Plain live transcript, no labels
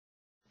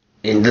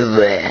In the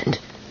land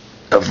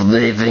of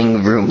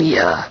living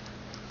Rumia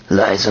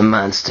lies a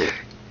monster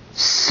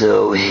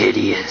so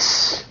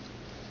hideous,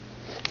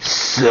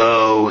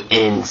 so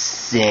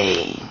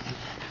insane,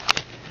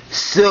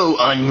 so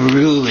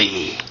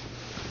unruly,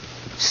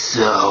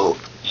 so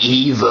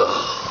evil.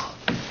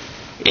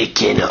 It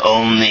can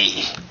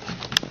only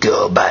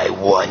go by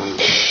one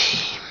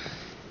name.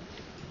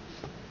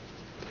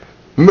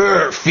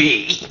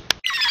 Murphy!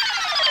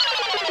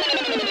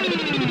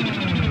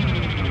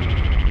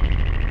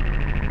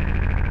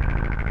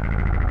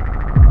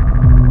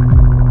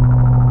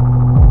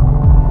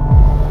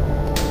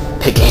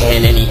 Pick a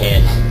hand, any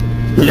hand.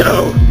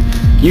 No!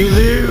 You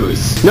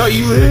lose! No,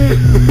 you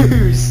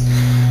lose!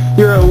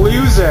 You're a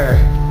loser!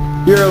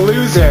 You're a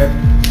loser!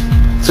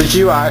 That's what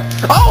you are.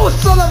 Oh,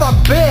 son of a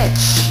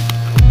bitch!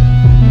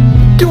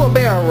 Do a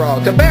barrel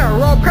roll. To barrel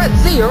roll, press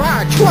Z or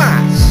R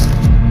twice!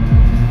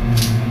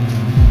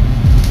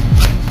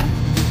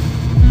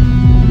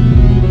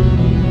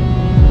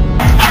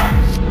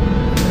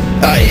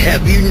 I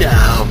have you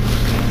now.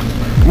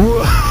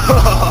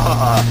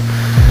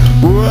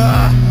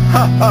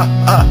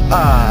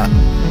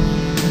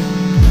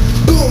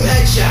 Boom,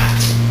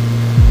 headshot.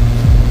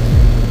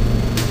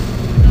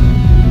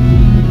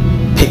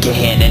 Pick a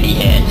hand, any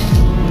hand.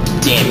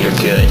 Damn, you're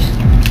good.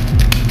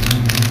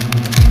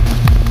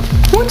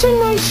 What a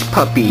nice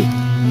puppy.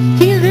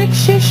 He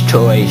licks his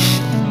toys.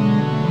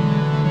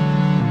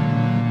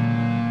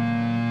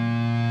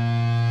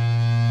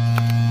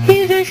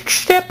 He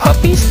licks the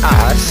puppy's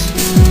ass.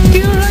 Do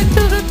you like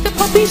to lick the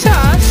puppy's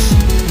ass?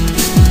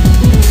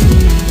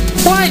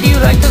 Why do you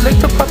like to lick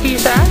the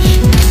puppy's ass?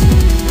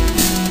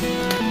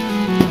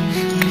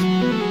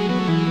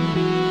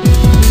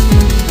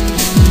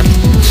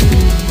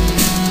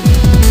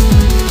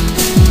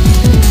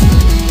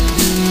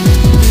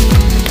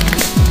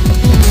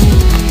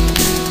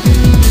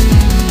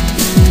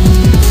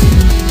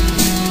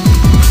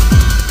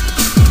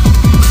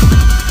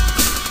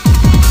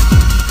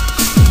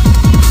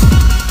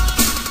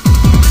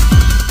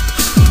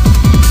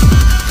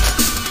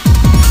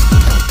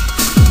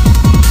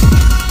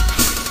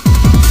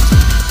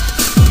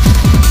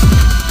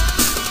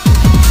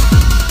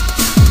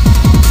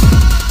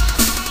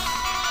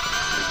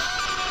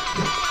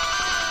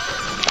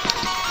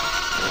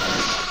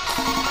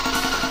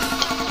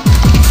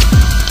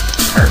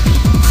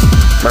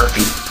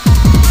 Murphy.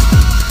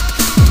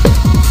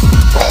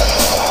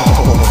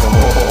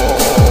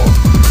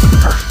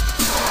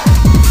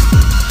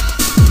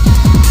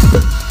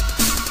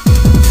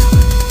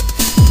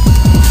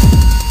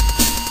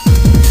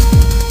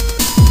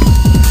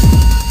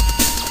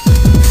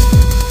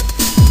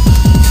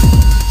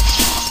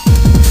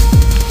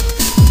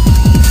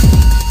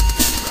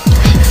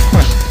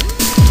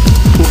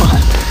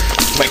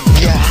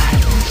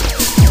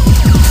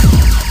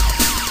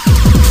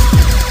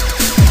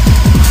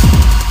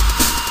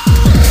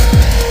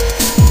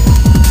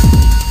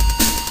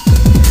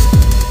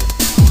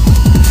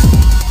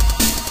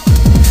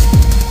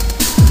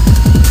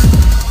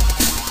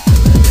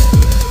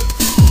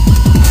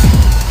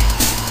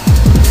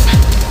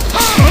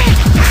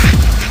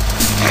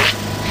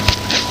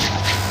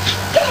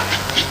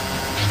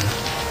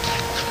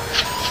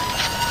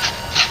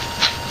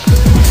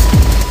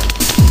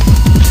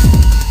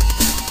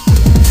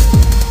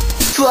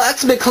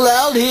 Fox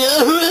McCloud here.